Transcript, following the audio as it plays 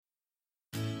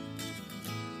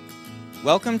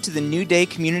Welcome to the New Day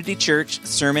Community Church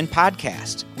Sermon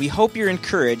Podcast. We hope you're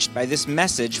encouraged by this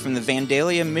message from the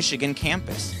Vandalia, Michigan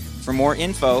campus. For more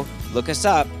info, look us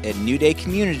up at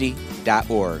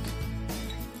newdaycommunity.org.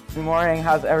 Good morning.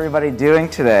 How's everybody doing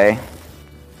today?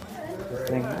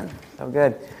 So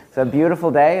good. It's a beautiful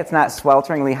day. It's not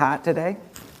swelteringly hot today.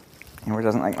 Amber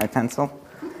doesn't like my pencil.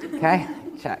 Okay,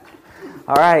 check.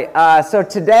 All right, so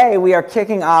today we are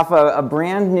kicking off a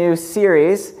brand new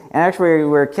series, and actually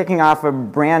we're kicking off a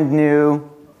brand new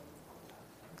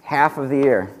half of the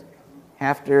year,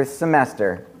 after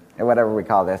semester, or whatever we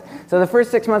call this. So the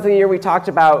first 6 months of the year we talked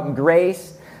about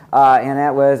grace, and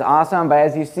that was awesome, but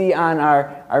as you see on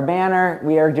our banner,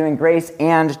 we are doing grace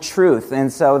and truth,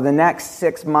 and so the next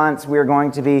 6 months we're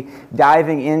going to be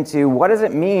diving into what does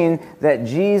it mean that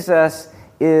Jesus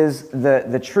is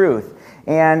the truth.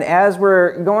 And as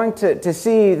we're going to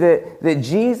see that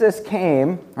Jesus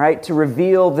came, right, to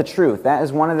reveal the truth. That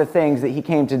is one of the things that he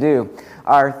came to do.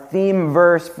 Our theme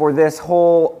verse for this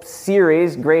whole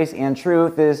series, Grace and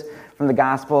Truth, is from the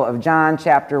Gospel of John,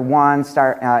 chapter 1,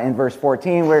 start in verse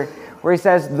 14, where he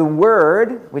says, "The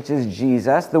Word," which is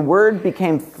Jesus, "the Word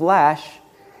became flesh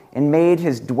and made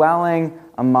his dwelling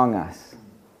among us.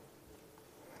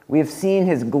 We have seen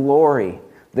his glory,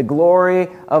 the glory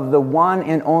of the one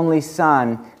and only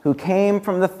Son who came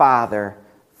from the Father,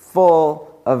 full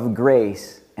of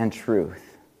grace and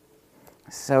truth."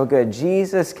 So good.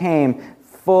 Jesus came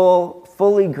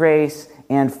fully grace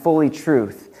and fully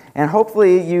truth. And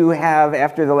hopefully you have,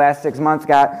 after the last 6 months,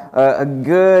 got a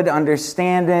good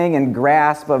understanding and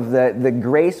grasp of the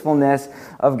gracefulness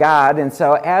of God. And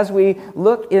so as we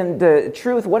look into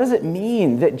truth, what does it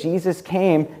mean that Jesus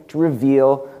came to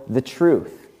reveal the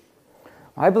truth?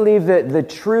 I believe that the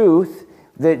truth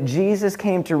that Jesus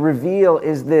came to reveal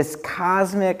is this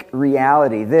cosmic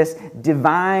reality, this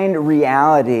divine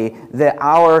reality that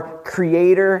our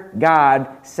Creator God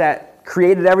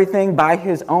created everything by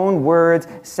his own words,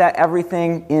 set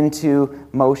everything into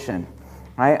motion.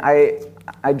 I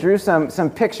drew some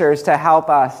pictures to help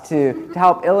us to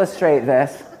help illustrate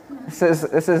this.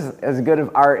 This is as good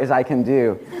of art as I can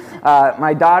do.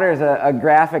 My daughter's a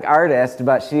graphic artist,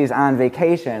 but she's on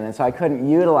vacation, and so I couldn't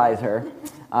utilize her.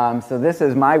 So this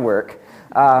is my work.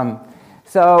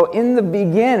 So in the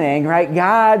beginning, right,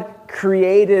 God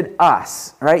created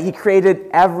us, right? He created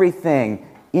everything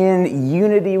in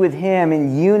unity with him,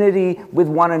 in unity with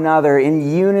one another, in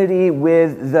unity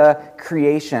with the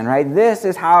creation, right? This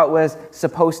is how it was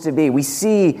supposed to be. We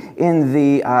see in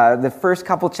the first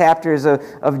couple chapters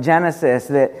of Genesis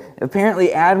that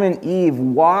apparently Adam and Eve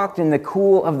walked in the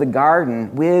cool of the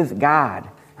garden with God,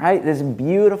 right? This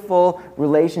beautiful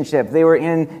relationship. They were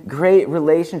in great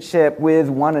relationship with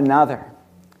one another.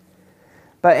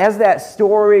 But as that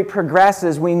story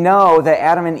progresses, we know that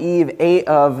Adam and Eve ate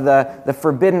of the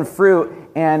forbidden fruit,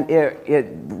 and it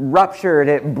ruptured,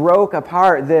 it broke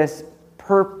apart this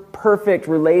perfect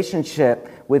relationship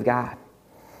with God.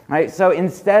 Right? So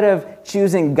instead of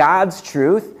choosing God's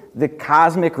truth, the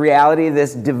cosmic reality,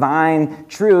 this divine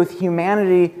truth,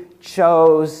 humanity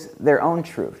chose their own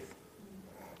truth.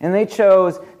 And they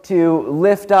chose to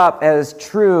lift up as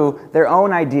true their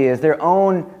own ideas, their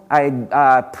own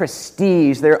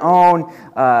prestige, their own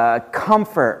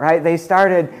comfort, right? They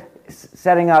started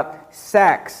setting up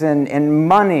sex and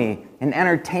money and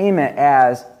entertainment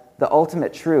as the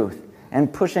ultimate truth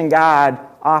and pushing God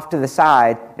off to the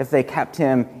side if they kept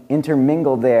him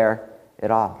intermingled there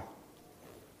at all.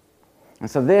 And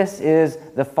so this is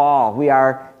the fall. We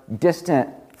are distant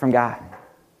from God.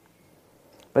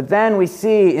 But then we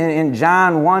see in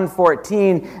John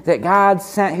 1:14 that God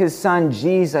sent his Son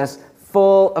Jesus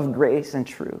full of grace and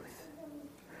truth.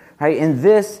 Right? And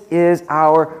this is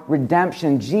our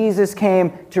redemption. Jesus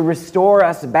came to restore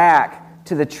us back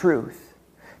to the truth.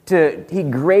 He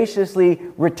graciously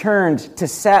returned to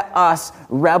set us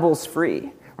rebels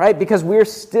free. Right? Because we're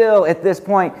still, at this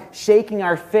point, shaking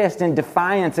our fist in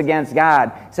defiance against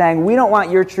God, saying, we don't want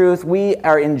your truth, we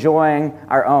are enjoying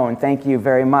our own. Thank you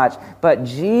very much. But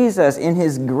Jesus, in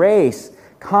his grace,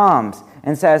 comes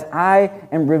and says, I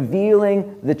am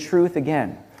revealing the truth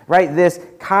again. Right? This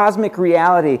cosmic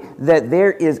reality that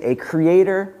there is a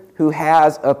creator who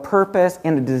has a purpose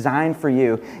and a design for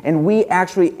you. And we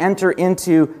actually enter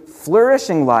into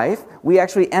flourishing life. We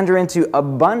actually enter into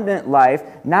abundant life,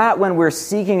 not when we're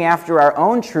seeking after our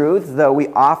own truth, though we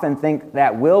often think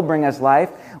that will bring us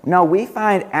life. No, we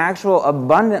find actual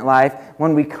abundant life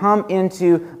when we come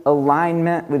into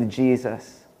alignment with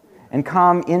Jesus and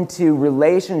come into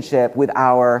relationship with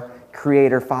our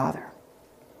Creator Father.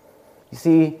 You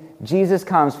see, Jesus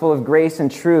comes full of grace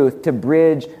and truth to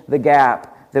bridge the gap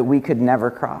that we could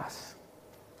never cross.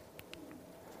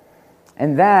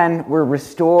 And then we're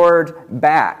restored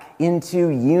back into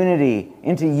unity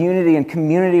and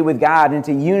community with God,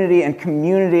 into unity and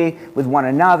community with one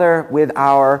another, with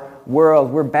our world.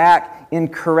 We're back in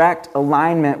correct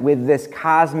alignment with this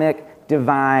cosmic,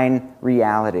 divine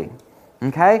reality.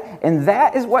 Okay? And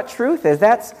that is what truth is.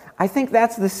 I think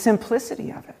that's the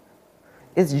simplicity of it.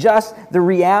 It's just the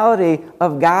reality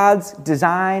of God's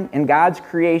design and God's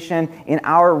creation in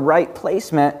our right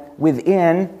placement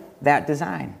within that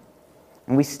design.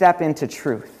 And we step into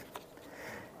truth.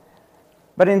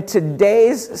 But in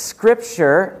today's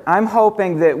scripture, I'm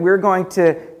hoping that we're going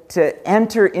to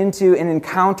enter into and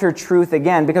encounter truth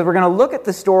again, because we're going to look at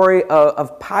the story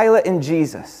of Pilate and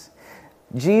Jesus.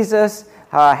 Jesus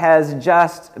has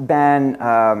just been,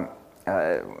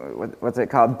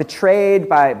 betrayed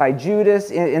by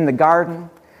Judas in the garden.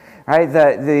 Right?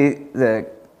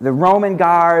 The Roman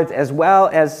guards, as well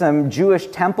as some Jewish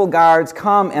temple guards,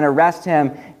 come and arrest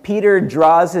him. Peter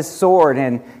draws his sword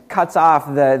and cuts off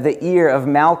the ear of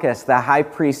Malchus, the high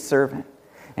priest's servant.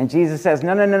 And Jesus says,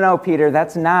 no, Peter,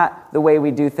 that's not the way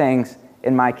we do things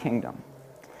in my kingdom.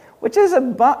 Which is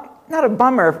not a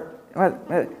bummer,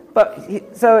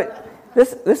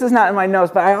 this is not in my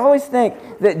notes, but I always think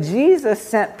that Jesus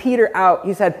sent Peter out.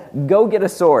 He said, go get a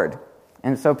sword.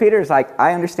 And so Peter's like,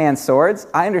 I understand swords.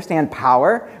 I understand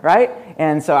power, right?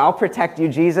 And so I'll protect you,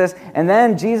 Jesus. And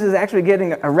then Jesus is actually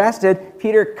getting arrested.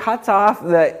 Peter cuts off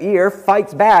the ear,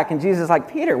 fights back. And Jesus is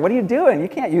like, Peter, what are you doing? You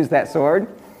can't use that sword.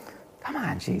 Come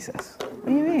on, Jesus. What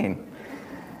do you mean?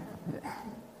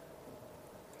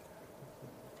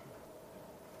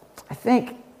 I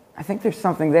think there's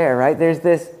something there, right? There's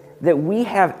this, that we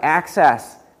have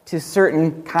access to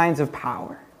certain kinds of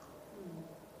power.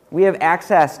 We have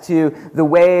access to the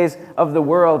ways of the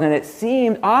world, and it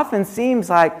often seems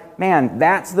like, man,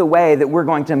 that's the way that we're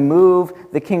going to move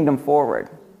the kingdom forward.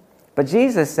 But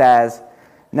Jesus says,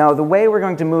 no, the way we're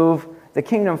going to move the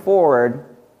kingdom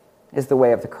forward is the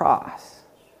way of the cross.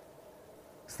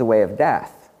 It's the way of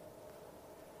death,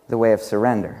 the way of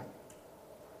surrender.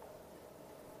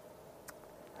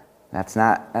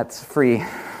 That's free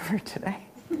for today.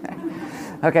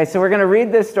 Okay, so we're going to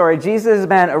read this story. Jesus has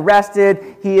been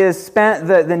arrested. He has spent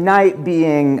the night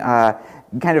being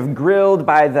kind of grilled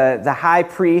by the high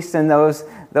priest and those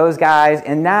guys.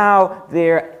 And now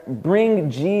they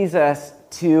bring Jesus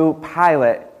to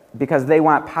Pilate because they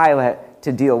want Pilate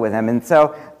to deal with him. And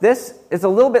so this is a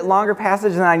little bit longer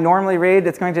passage than I normally read.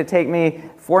 It's going to take me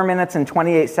 4 minutes and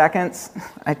 28 seconds.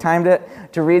 I timed it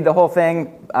to read the whole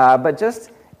thing. But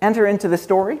just enter into the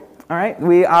story. All right,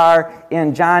 we are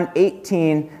in John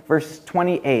 18, verse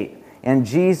 28, and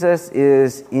Jesus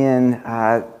is in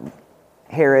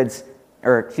Pilate's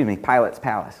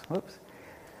palace. Whoops.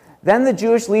 Then the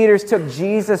Jewish leaders took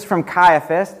Jesus from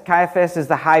Caiaphas. Caiaphas is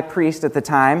the high priest at the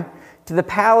time, to the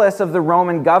palace of the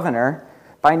Roman governor.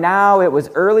 By now it was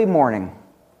early morning.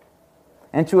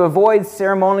 And to avoid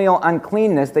ceremonial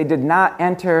uncleanness, they did not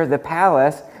enter the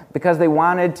palace because they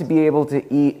wanted to be able to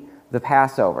eat the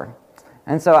Passover.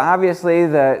 And so obviously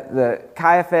the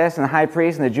Caiaphas and the high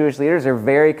priest and the Jewish leaders are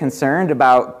very concerned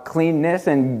about cleanness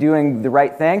and doing the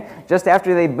right thing. Just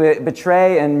after they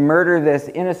betray and murder this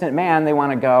innocent man, they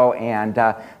want to go and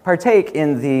partake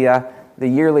in the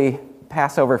yearly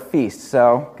Passover feast.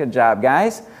 So good job,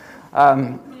 guys.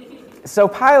 So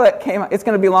Pilate came. It's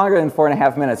going to be longer than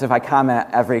 4.5 minutes if I comment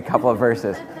every couple of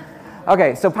verses.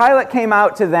 Okay, so Pilate came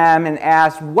out to them and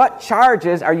asked, "What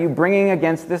charges are you bringing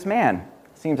against this man?"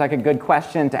 Seems like a good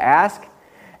question to ask.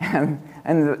 And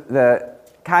the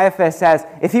Caiaphas says,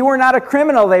 "If he were not a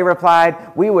criminal," they replied,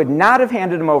 "we would not have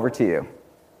handed him over to you."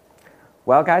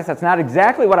 Well, guys, that's not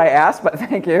exactly what I asked, but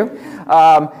thank you.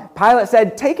 Pilate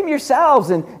said, "Take him yourselves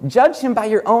and judge him by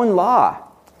your own law."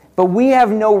 But we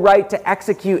have no right to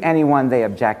execute anyone, they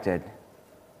objected.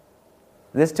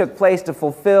 This took place to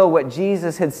fulfill what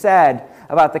Jesus had said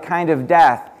about the kind of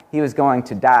death he was going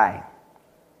to die.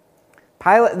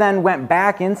 Pilate then went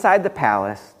back inside the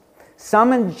palace,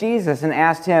 summoned Jesus, and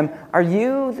asked him, "Are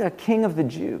you the king of the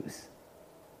Jews?"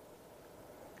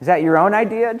 "Is that your own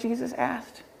idea?" Jesus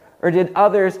asked. "Or did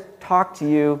others talk to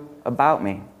you about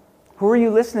me?" "Who are you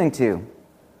listening to?"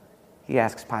 he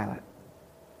asks Pilate.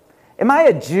 "Am I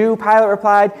a Jew?" Pilate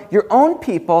replied. "Your own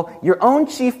people, your own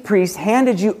chief priests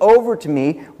handed you over to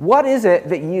me. What is it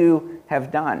that you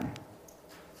have done?"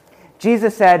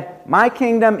 Jesus said, "My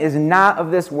kingdom is not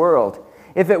of this world.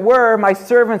 If it were, my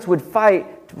servants would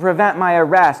fight to prevent my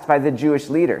arrest by the Jewish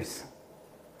leaders.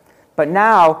 But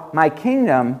now my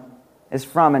kingdom is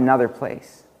from another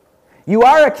place." "You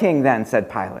are a king then," said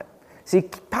Pilate. See,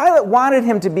 Pilate wanted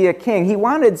him to be a king. He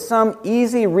wanted some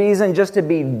easy reason just to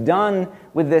be done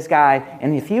with this guy.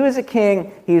 And if he was a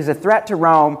king, he was a threat to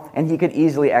Rome, and he could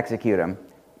easily execute him.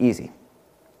 Easy.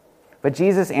 But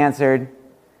Jesus answered,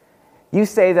 "You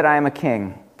say that I am a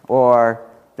king," or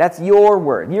 "That's your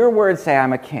word. Your words say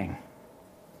I'm a king."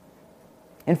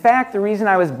 In fact, the reason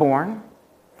I was born,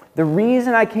 the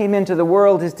reason I came into the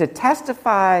world is to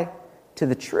testify to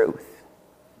the truth.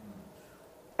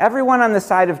 Everyone on the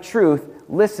side of truth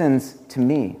listens to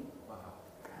me.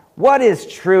 "What is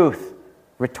truth?"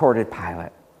 retorted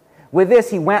Pilate. With this,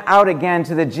 he went out again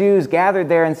to the Jews gathered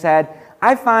there and said,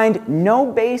 "I find no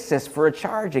basis for a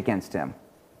charge against him.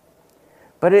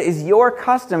 But it is your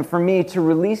custom for me to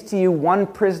release to you one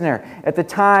prisoner at the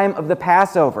time of the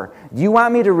Passover. Do you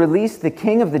want me to release the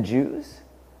king of the Jews?"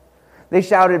 They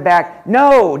shouted back,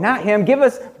 "No, not him. Give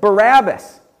us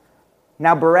Barabbas."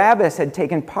 Now Barabbas had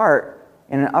taken part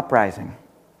in an uprising.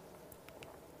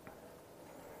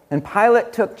 And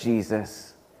Pilate took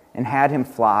Jesus and had him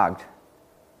flogged.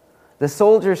 The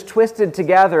soldiers twisted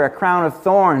together a crown of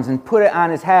thorns and put it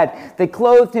on his head. They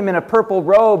clothed him in a purple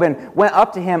robe and went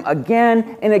up to him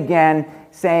again and again,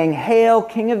 saying, "Hail,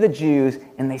 King of the Jews!"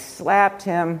 And they slapped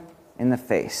him in the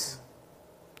face.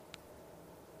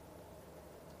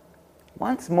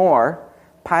 Once more,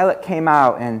 Pilate came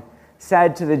out and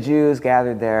said to the Jews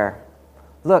gathered there,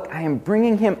 "Look, I am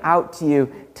bringing him out to you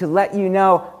to let you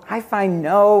know I find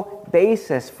no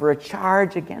basis for a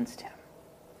charge against him."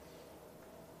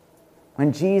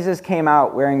 When Jesus came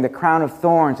out wearing the crown of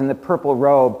thorns and the purple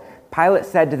robe, Pilate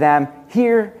said to them,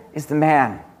 "Here is the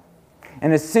man."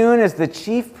 And as soon as the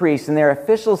chief priests and their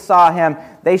officials saw him,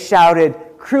 they shouted,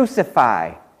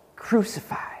 "Crucify,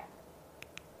 crucify."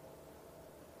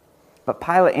 But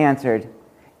Pilate answered,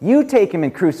 "You take him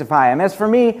and crucify him. As for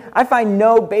me, I find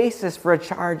no basis for a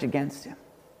charge against him."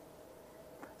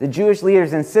 The Jewish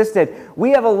leaders insisted,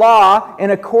 "We have a law,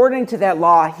 and according to that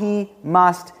law, he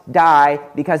must die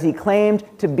because he claimed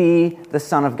to be the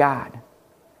Son of God."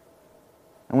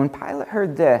 And when Pilate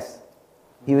heard this,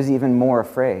 he was even more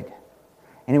afraid.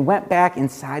 And he went back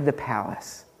inside the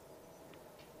palace.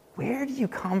 "Where do you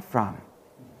come from?"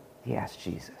 he asked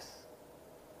Jesus.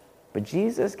 But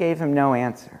Jesus gave him no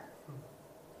answer.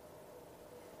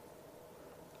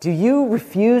 "Do you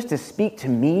refuse to speak to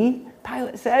me?"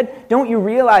 Pilate said. "Don't you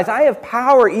realize I have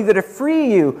power either to free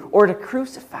you or to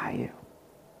crucify you?"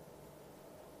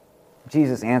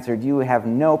 Jesus answered, "You have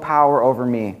no power over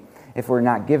me if it were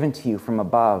not given to you from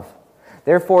above.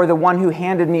 Therefore, the one who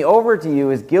handed me over to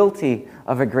you is guilty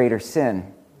of a greater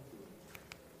sin."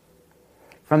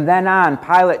 From then on,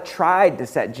 Pilate tried to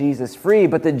set Jesus free,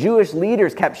 but the Jewish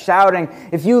leaders kept shouting,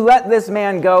 "If you let this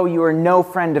man go, you are no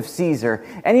friend of Caesar.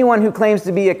 Anyone who claims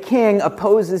to be a king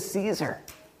opposes Caesar."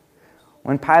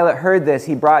 When Pilate heard this,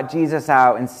 he brought Jesus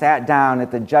out and sat down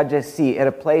at the judge's seat at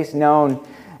a place known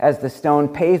as the stone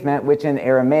pavement, which in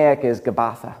Aramaic is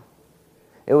Gabbatha.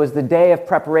 It was the day of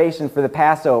preparation for the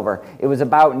Passover. It was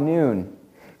about noon.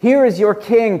 "Here is your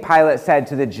king," Pilate said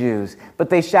to the Jews. But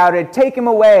they shouted, take him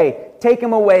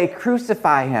away,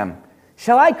 crucify him."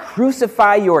 "Shall I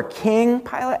crucify your king?"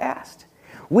 Pilate asked.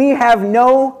 "We have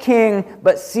no king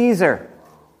but Caesar,"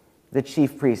 the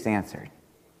chief priest answered.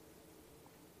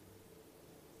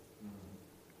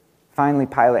 Finally,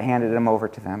 Pilate handed him over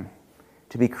to them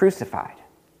to be crucified.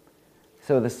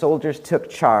 So the soldiers took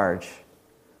charge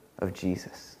of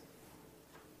Jesus.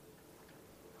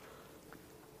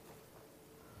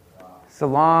 It's a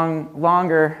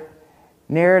longer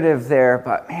narrative there,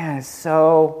 but man, it's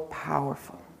so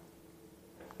powerful.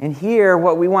 And here,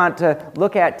 what we want to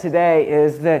look at today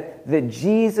is that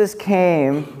Jesus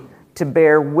came to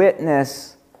bear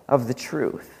witness of the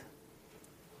truth.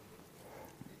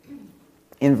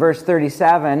 In verse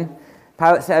 37,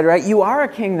 Pilate said, right, "You are a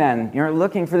king then. You're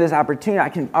looking for this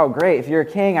opportunity. Great, if you're a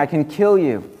king, I can kill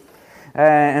you."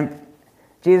 And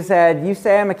Jesus said, "You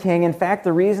say I'm a king. In fact,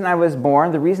 the reason I was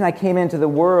born, the reason I came into the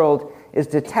world is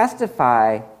to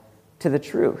testify to the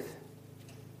truth.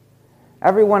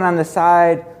 Everyone on the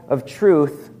side of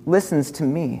truth listens to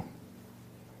me."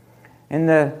 In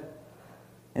the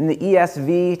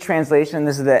ESV translation,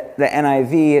 this is the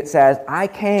NIV, it says, "I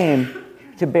came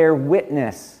to bear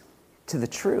witness to the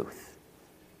truth."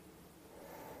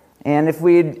 And if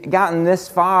we'd gotten this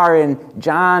far in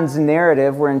John's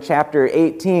narrative, we're in chapter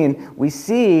 18, we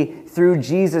see through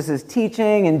Jesus'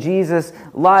 teaching and Jesus'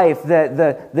 life that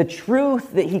the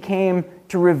truth that he came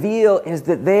to reveal is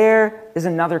that there is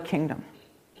another kingdom.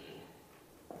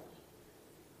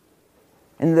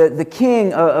 And the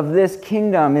king of this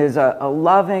kingdom is a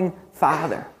loving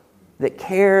father that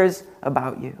cares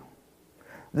about you.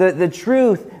 The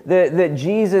truth that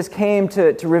Jesus came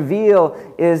to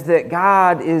reveal is that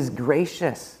God is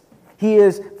gracious. He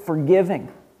is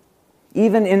forgiving.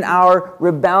 Even in our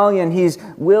rebellion, He's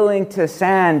willing to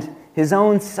send His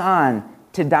own Son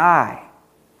to die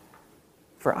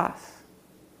for us.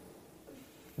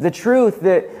 The truth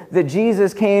that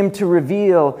Jesus came to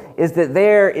reveal is that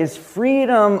there is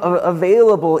freedom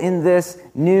available in this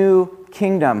new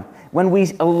kingdom. When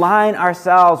we align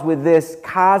ourselves with this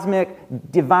cosmic,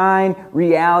 divine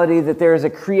reality that there is a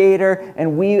creator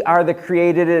and we are the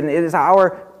created, and it is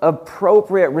our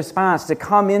appropriate response to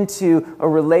come into a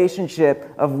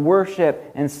relationship of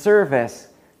worship and service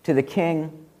to the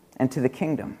King and to the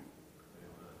kingdom.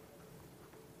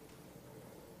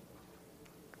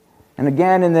 And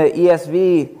again, in the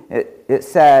ESV, it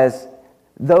says,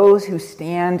 "Those who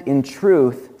stand in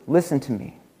truth, listen to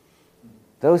me."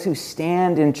 Those who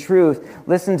stand in truth,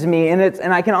 listen to me.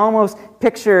 And I can almost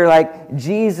picture like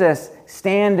Jesus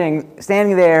standing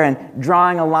there and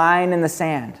drawing a line in the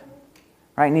sand.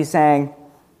 Right? And He's saying,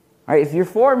 all right, if you're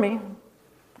for me,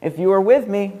 if you are with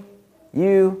me,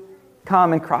 you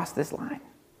come and cross this line.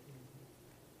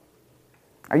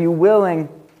 Are you willing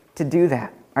to do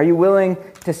that? Are you willing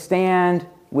to stand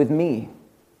with me?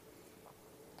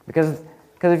 Because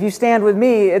if you stand with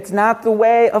me, it's not the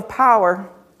way of power.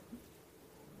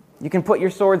 You can put your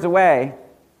swords away,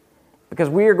 because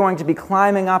we are going to be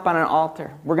climbing up on an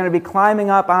altar. We're going to be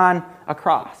climbing up on a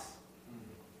cross.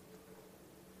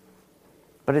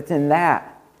 But it's in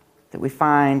that we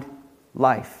find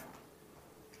life.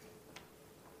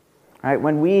 Right?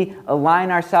 When we align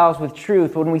ourselves with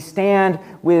truth, when we stand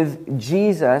with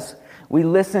Jesus, we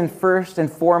listen first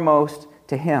and foremost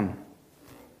to Him.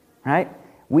 Right?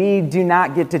 We do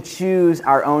not get to choose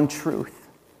our own truth.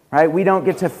 Right? We don't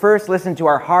get to first listen to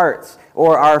our hearts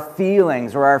or our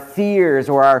feelings or our fears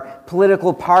or our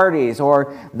political parties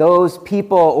or those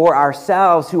people or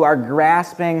ourselves who are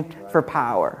grasping for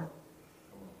power.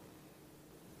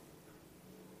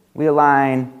 We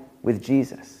align with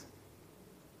Jesus.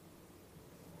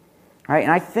 Right?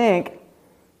 And I think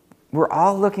we're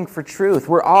all looking for truth.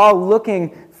 We're all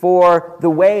looking for the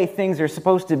way things are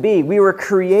supposed to be. We were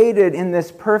created in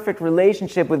this perfect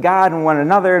relationship with God and one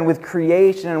another and with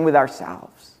creation and with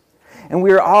ourselves. And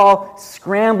we are all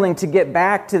scrambling to get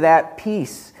back to that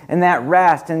peace and that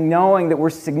rest and knowing that we're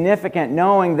significant,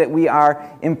 knowing that we are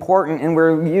important, and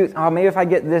maybe if I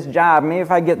get this job, maybe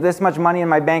if I get this much money in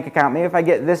my bank account, maybe if I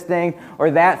get this thing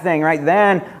or that thing, right,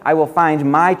 then I will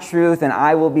find my truth and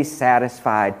I will be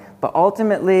satisfied. But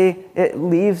ultimately, it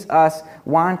leaves us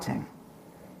wanting.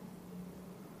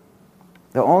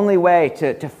 The only way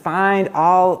to find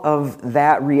all of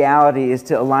that reality is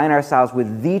to align ourselves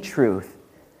with the truth,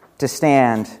 to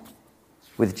stand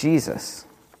with Jesus.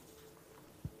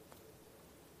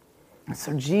 And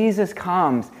so Jesus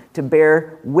comes to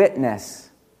bear witness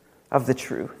of the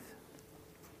truth.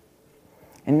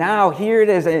 And now here it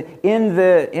is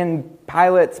in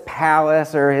Pilate's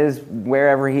palace or his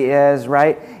wherever he is,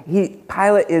 right?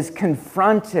 Pilate is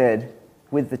confronted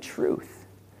with the truth.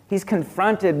 He's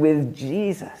confronted with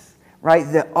Jesus, right?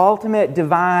 The ultimate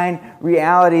divine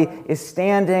reality is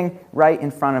standing right in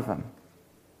front of him.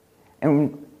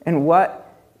 And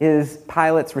what is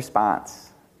Pilate's response?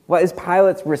 What is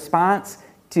Pilate's response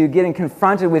to getting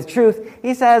confronted with truth?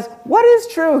 He says, "What is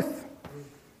truth?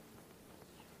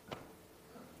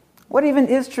 What even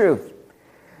is truth?"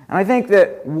 And I think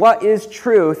that what is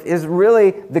truth is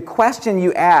really the question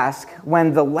you ask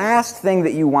when the last thing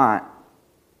that you want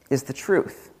is the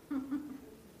truth.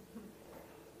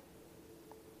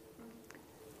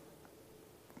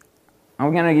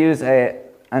 I'm going to use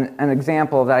an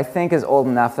example that I think is old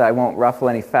enough that I won't ruffle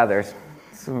any feathers.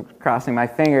 So I'm crossing my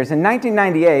fingers. In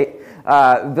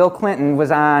 1998, Bill Clinton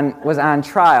was on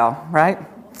trial, right?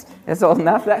 It's old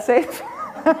enough, that safe?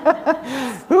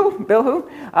 Who? Bill who?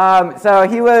 So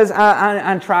he was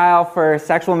on trial for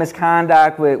sexual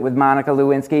misconduct with Monica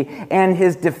Lewinsky, and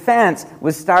his defense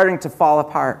was starting to fall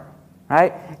apart,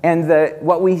 right? And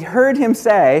what we heard him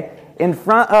say in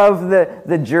front of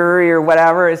the jury or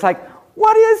whatever is like,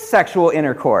 what is sexual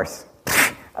intercourse?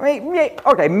 I mean,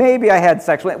 okay, maybe I had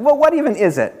sexual, well, what even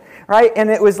is it, right? And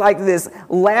it was like this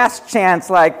last chance,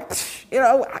 like,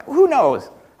 who knows?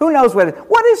 Who knows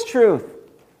what is truth?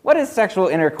 What is sexual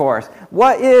intercourse?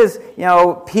 What is,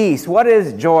 peace? What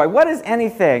is joy? What is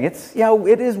anything? It's,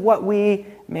 it is what we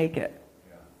make it.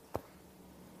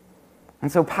 And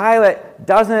so Pilate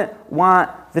doesn't want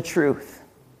the truth.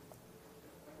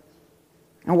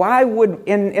 And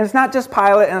and it's not just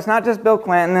Pilate, and it's not just Bill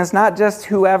Clinton, and it's not just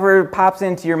whoever pops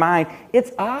into your mind.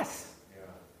 It's us. Yeah.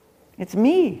 It's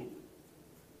me.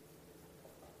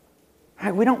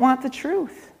 Right? We don't want the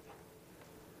truth.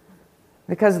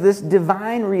 Because this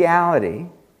divine reality,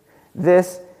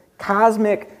 this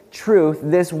cosmic truth,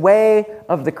 this way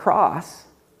of the cross,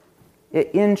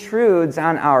 it intrudes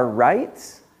on our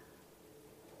rights.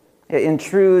 It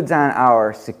intrudes on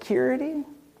our security.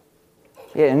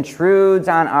 It intrudes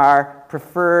on our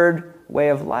preferred way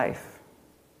of life.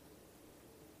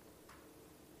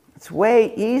 It's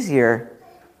way easier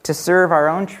to serve our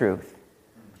own truth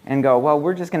and go, well,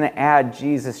 we're just going to add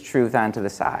Jesus' truth onto the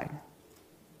side.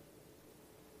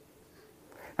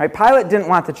 Right? Pilate didn't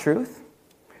want the truth.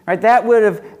 Right? That would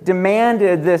have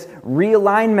demanded this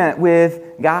realignment with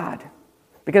God.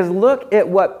 Because look at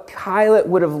what Pilate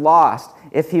would have lost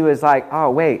if he was like,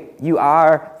 oh, wait, you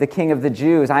are the king of the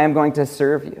Jews. I am going to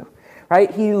serve you. Right?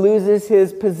 He loses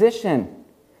his position.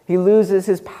 He loses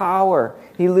his power.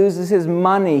 He loses his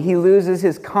money. He loses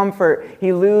his comfort.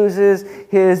 He loses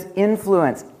his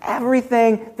influence.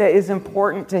 Everything that is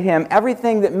important to him,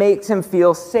 everything that makes him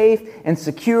feel safe and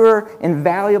secure and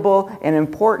valuable and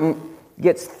important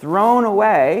gets thrown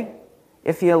away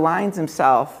if he aligns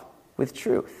himself with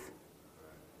truth.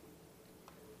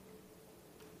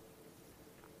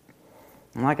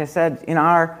 And like I said, in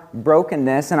our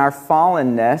brokenness and our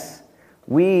fallenness,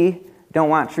 we don't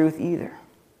want truth either.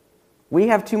 We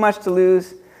have too much to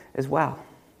lose as well.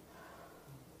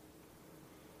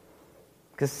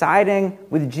 Because siding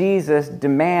with Jesus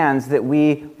demands that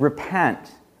we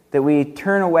repent, that we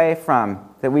turn away from,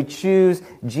 that we choose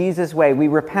Jesus' way. We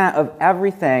repent of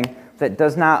everything that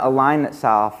does not align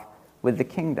itself with the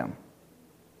kingdom.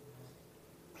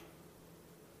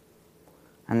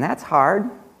 And that's hard.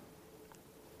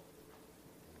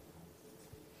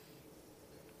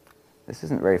 This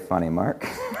isn't very funny, Mark.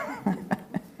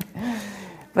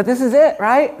 But this is it,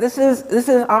 right? This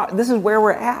is where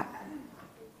we're at.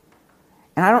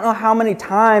 And I don't know how many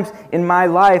times in my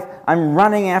life I'm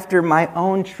running after my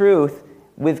own truth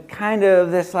with kind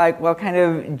of this kind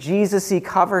of Jesus-y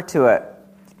cover to it.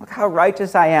 Look how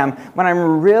righteous I am, when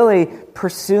I'm really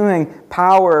pursuing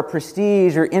power, or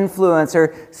prestige, or influence,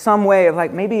 or some way of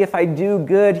maybe if I do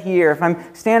good here, if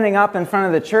I'm standing up in front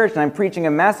of the church and I'm preaching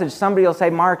a message, somebody will say,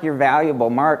 Mark, you're valuable.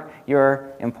 Mark,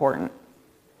 you're important.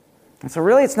 And so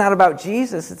really it's not about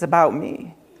Jesus, it's about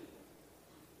me.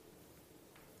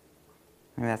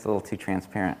 Maybe that's a little too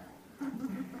transparent.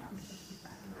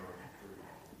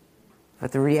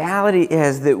 But the reality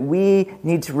is that we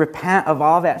need to repent of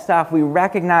all that stuff. We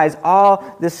recognize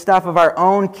all this stuff of our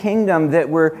own kingdom that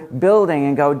we're building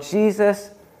and go,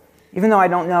 Jesus, even though I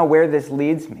don't know where this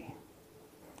leads me,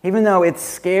 even though it's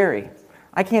scary,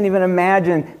 I can't even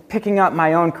imagine picking up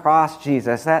my own cross,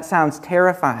 Jesus. That sounds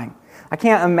terrifying. I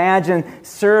can't imagine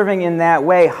serving in that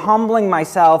way, humbling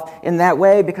myself in that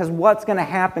way, because what's going to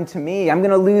happen to me? I'm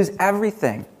going to lose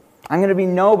everything. I'm going to be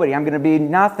nobody. I'm going to be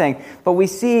nothing. But we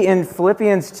see in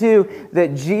Philippians 2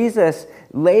 that Jesus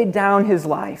laid down his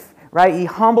life, right? He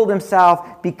humbled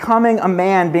himself, becoming a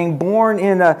man, being born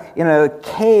in a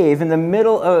cave in the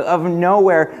middle of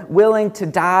nowhere, willing to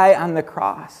die on the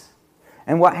cross.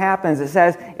 And what happens? It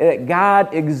says that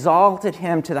God exalted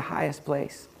him to the highest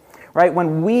place. Right?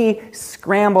 When we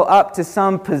scramble up to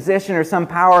some position or some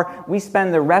power, we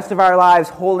spend the rest of our lives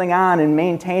holding on and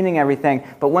maintaining everything.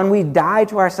 But when we die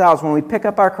to ourselves, when we pick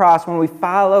up our cross, when we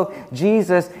follow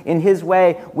Jesus in his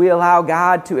way, we allow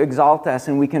God to exalt us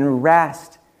and we can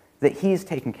rest that he's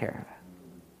taken care of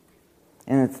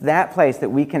it. And it's that place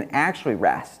that we can actually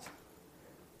rest,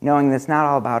 knowing that it's not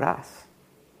all about us.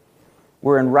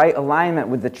 We're in right alignment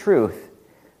with the truth,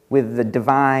 with the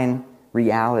divine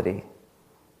reality.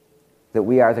 That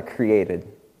we are the created,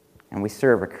 and we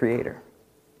serve a creator.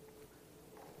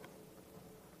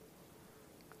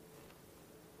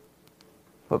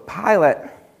 But Pilate,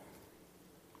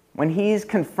 when he's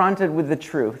confronted with the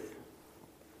truth,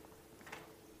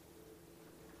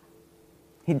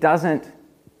 he doesn't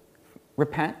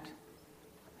repent.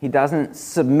 He doesn't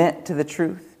submit to the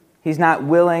truth. He's not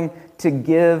willing to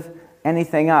give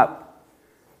anything up.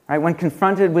 Right? When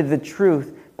confronted with the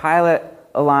truth, Pilate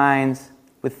aligns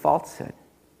with falsehood.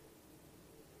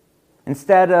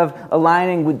 Instead of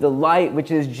aligning with the light, which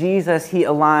is Jesus, he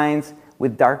aligns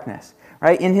with darkness.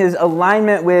 Right? In his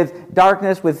alignment with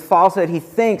darkness, with falsehood, he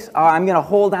thinks, I'm going to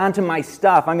hold on to my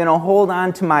stuff. I'm going to hold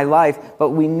on to my life. But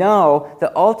we know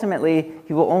that ultimately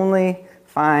he will only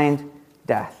find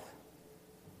death.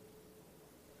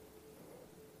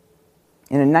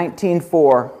 And in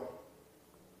 19:4,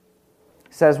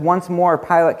 it says, once more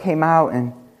Pilate came out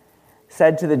and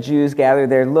said to the Jews gathered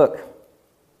there, look,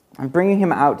 I'm bringing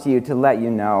him out to you to let you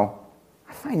know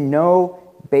I find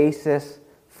no basis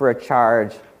for a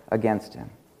charge against him.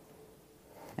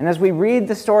 And as we read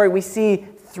the story, we see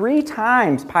 3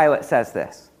 times Pilate says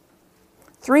this.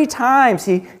 3 times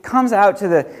he comes out to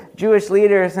the Jewish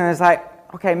leaders and is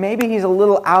like, okay, maybe he's a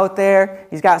little out there.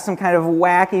 He's got some kind of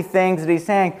wacky things that he's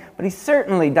saying, but he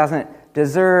certainly doesn't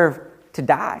deserve to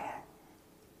die.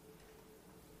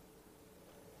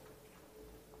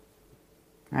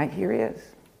 Right, here he is.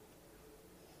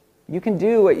 You can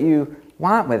do what you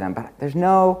want with him, but there's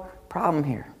no problem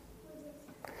here.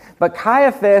 But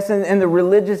Caiaphas and the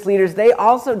religious leaders, they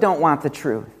also don't want the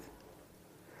truth.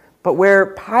 But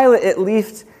where Pilate, at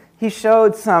least, he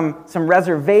showed some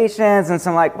reservations and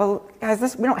some like, well,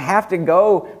 guys, we don't have to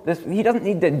go. He doesn't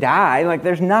need to die. Like,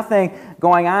 there's nothing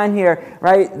going on here,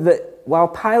 right? While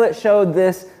Pilate showed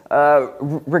this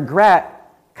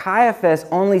regret, Caiaphas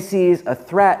only sees a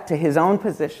threat to his own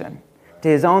position, to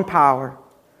his own power,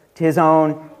 to his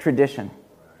own tradition.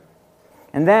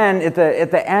 And then at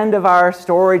the end of our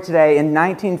story today, in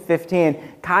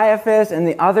 1915, Caiaphas and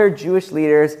the other Jewish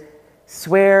leaders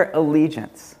swear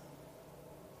allegiance.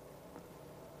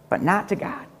 But not to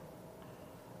God.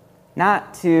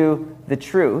 Not to the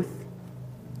truth.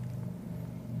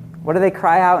 What do they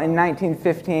cry out in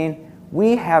 1915?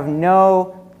 We have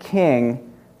no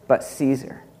king but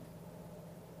Caesar.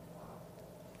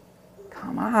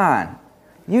 Come on.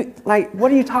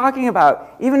 What are you talking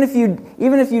about? Even if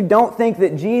you don't think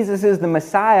that Jesus is the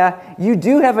Messiah, you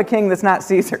do have a king that's not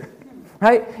Caesar.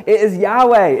 Right? It is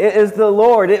Yahweh. It is the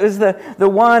Lord. It was the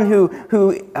one who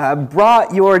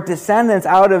brought your descendants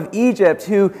out of Egypt,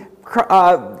 who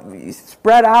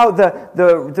spread out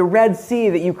the Red Sea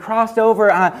that you crossed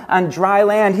over on dry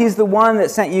land. He's the one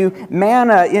that sent you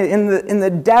manna in the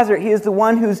desert. He is the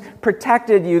one who's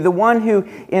protected you, the one who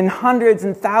in hundreds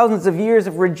and thousands of years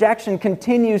of rejection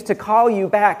continues to call you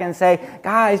back and say,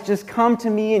 guys, just come to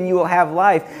me and you will have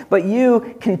life. But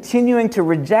you continuing to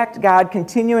reject God,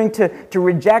 continuing to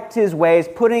reject his ways,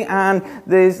 putting on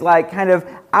these kind of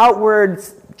outward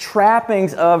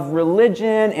trappings of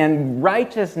religion and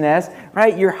righteousness,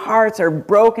 right? Your hearts are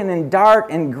broken and dark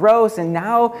and gross, and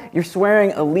now you're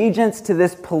swearing allegiance to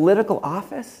this political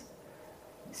office?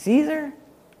 Caesar?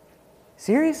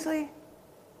 Seriously?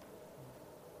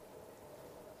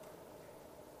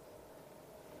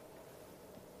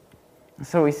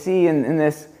 So we see in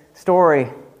this story,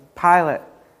 Pilate,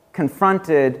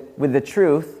 confronted with the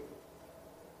truth,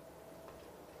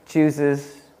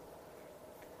 chooses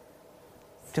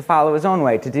to follow his own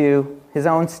way, to do his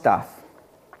own stuff.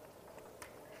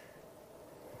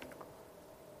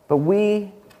 But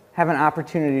we have an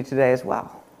opportunity today as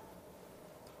well.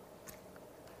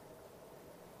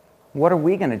 What are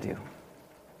we going to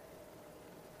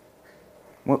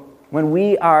do? When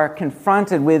we are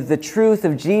confronted with the truth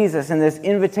of Jesus and this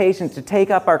invitation to take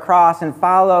up our cross and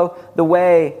follow the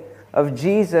way of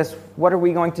Jesus, what are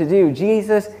we going to do?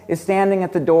 Jesus is standing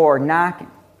at the door, knocking.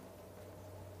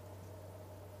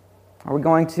 Are we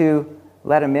going to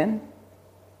let him in?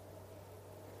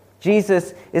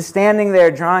 Jesus is standing there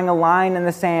drawing a line in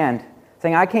the sand,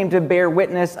 saying, I came to bear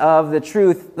witness of the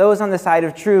truth. Those on the side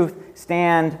of truth,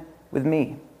 stand with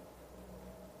me.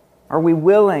 Are we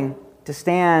willing to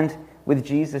stand with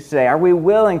Jesus today? Are we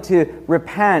willing to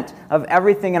repent of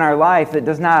everything in our life that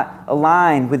does not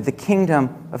align with the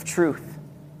kingdom of truth?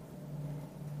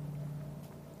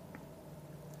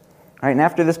 All right, and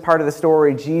after this part of the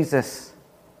story, Jesus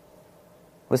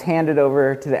was handed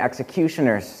over to the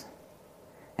executioners,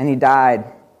 and he died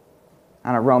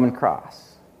on a Roman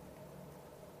cross.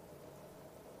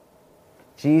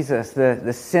 Jesus,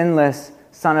 the sinless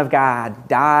Son of God,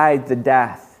 died the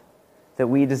death that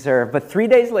we deserve. But 3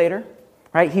 days later,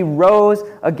 right, he rose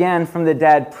again from the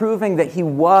dead, proving that he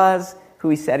was who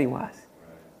he said he was.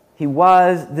 He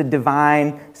was the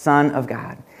divine Son of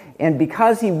God. And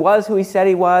because he was who he said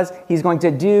he was, he's going to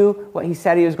do what he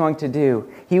said he was going to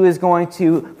do. He was going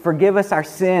to forgive us our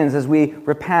sins as we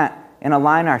repent and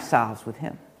align ourselves with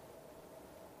him.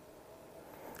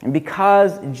 And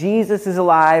because Jesus is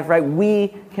alive, right,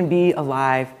 we can be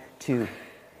alive too.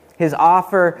 His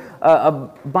offer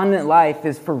of abundant life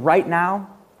is for right now,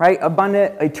 right?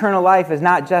 Abundant eternal life is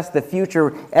not just the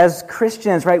future. As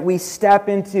Christians, right, we step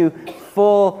into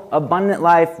full abundant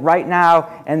life right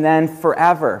now and then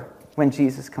forever when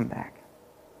Jesus comes back.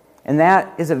 And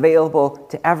that is available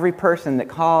to every person that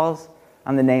calls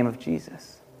on the name of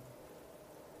Jesus.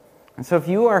 And so if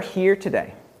you are here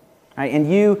today, right,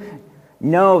 and you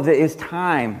know that it's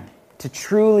time to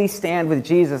truly stand with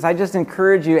Jesus, I just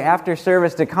encourage you after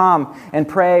service to come and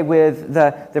pray with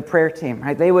the prayer team.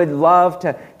 Right? They would love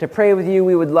to pray with you.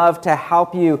 We would love to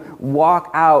help you walk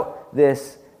out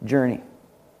this journey.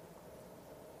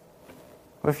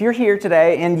 If you're here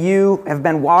today and you have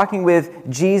been walking with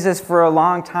Jesus for a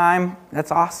long time,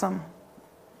 that's awesome.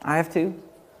 I have too.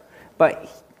 But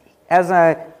as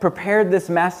I prepared this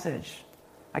message,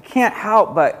 I can't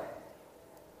help but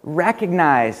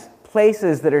recognize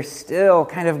places that are still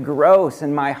kind of gross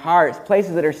in my heart,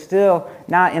 places that are still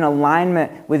not in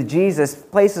alignment with Jesus,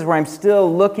 places where I'm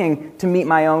still looking to meet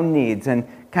my own needs and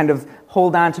kind of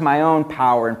hold on to my own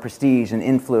power and prestige and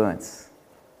influence.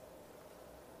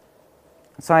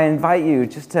 So I invite you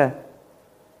just to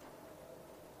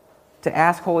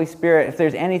ask Holy Spirit if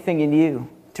there's anything in you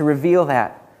to reveal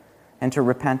that and to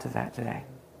repent of that today.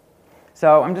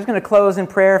 So I'm just going to close in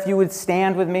prayer. If you would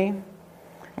stand with me.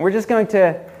 We're going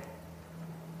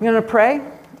to pray,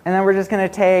 and then we're just going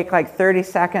to take like 30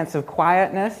 seconds of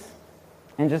quietness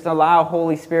and just allow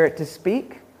Holy Spirit to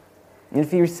speak. And if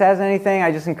He says anything,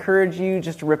 I just encourage you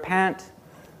just to repent.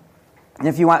 And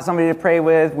if you want somebody to pray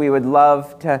with, we would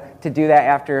love to do that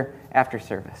after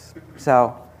service.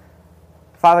 So,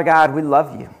 Father God, we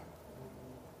love you.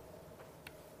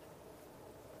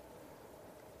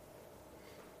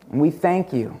 And we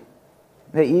thank you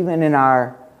that even in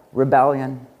our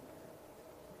rebellion,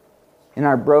 in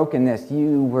our brokenness,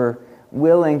 you were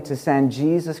willing to send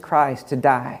Jesus Christ to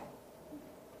die,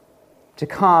 to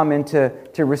come and to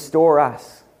restore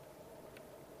us.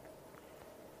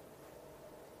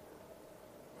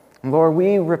 Lord,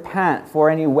 we repent for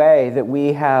any way that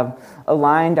we have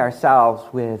aligned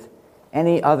ourselves with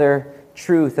any other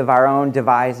truth of our own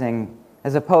devising,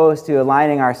 as opposed to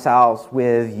aligning ourselves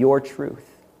with your truth.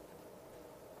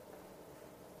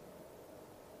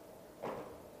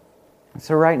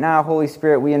 So right now, Holy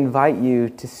Spirit, we invite you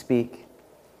to speak.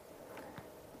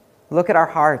 Look at our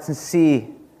hearts and see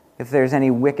if there's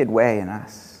any wicked way in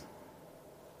us.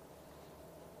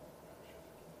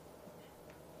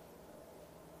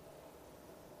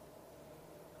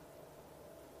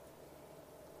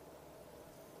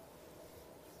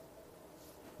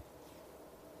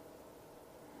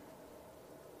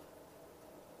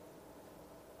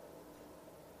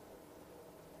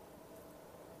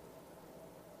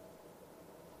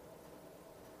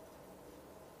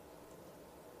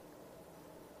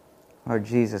 Lord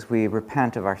Jesus, we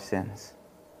repent of our sins.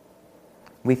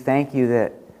 We thank you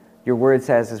that your word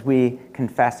says as we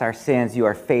confess our sins, you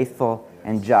are faithful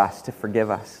and just to forgive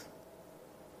us.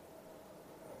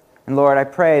 And Lord, I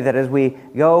pray that as we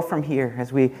go from here,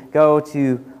 as we go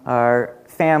to our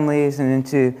families and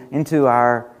into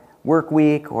our work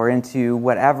week or into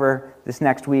whatever this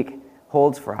next week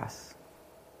holds for us,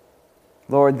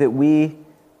 Lord, that we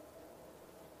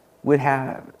would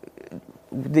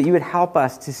that you would help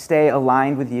us to stay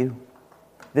aligned with you,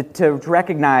 to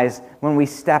recognize when we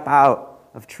step out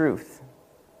of truth,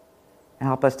 and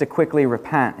help us to quickly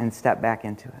repent and step back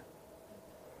into it.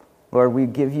 Lord, we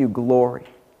give you glory,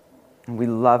 and we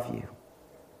love you.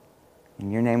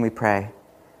 In your name we pray.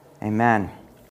 Amen.